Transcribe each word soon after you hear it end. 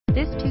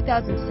This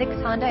 2006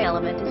 Honda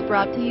Element is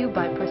brought to you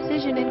by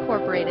Precision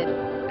Incorporated.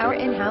 Our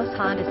in-house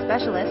Honda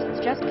specialists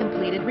just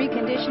completed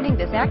reconditioning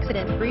this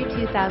accident-free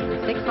 2006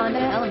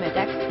 Honda Element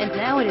X, and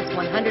now it is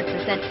 100%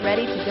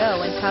 ready to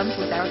go and comes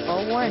with our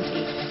full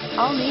warranty.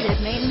 All needed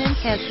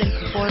maintenance has been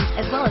performed,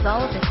 as well as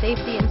all of the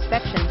safety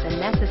inspections and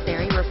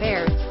necessary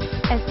repairs.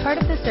 As part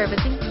of the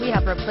servicing, we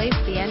have replaced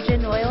the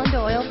engine oil and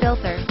oil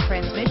filter,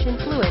 transmission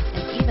fluid,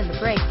 and even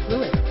the brake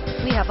fluid.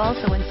 We have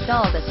also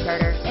installed a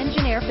starter,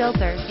 engine air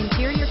filter,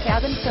 interior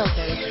cabin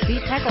filters,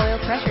 VTEC oil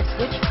pressure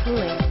switch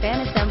cooling,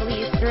 fan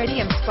assemblies,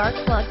 iridium spark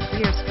plugs,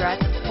 rear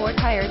struts, 4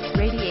 tires,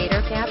 radiator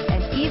cap,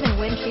 and even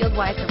windshield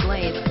wiper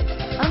blades.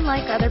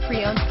 Unlike other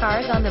pre-owned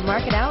cars on the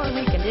market, our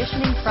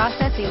reconditioning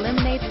process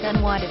eliminates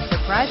unwanted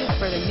surprises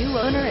for the new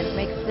owner and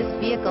makes this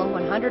vehicle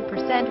 100%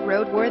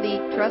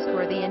 roadworthy,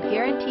 trustworthy, and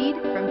guaranteed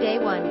from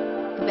day one.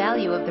 The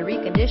value of the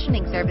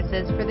reconditioning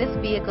services for this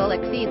vehicle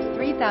exceeds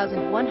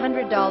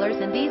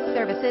 $3,100, and these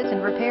services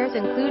and repairs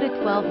include a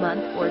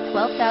 12-month or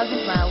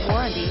 12,000-mile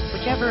warranty,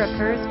 whichever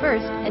occurs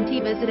first, and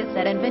visit us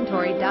at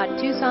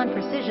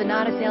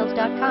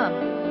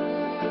inventory.tucsonprecisionautoSales.com.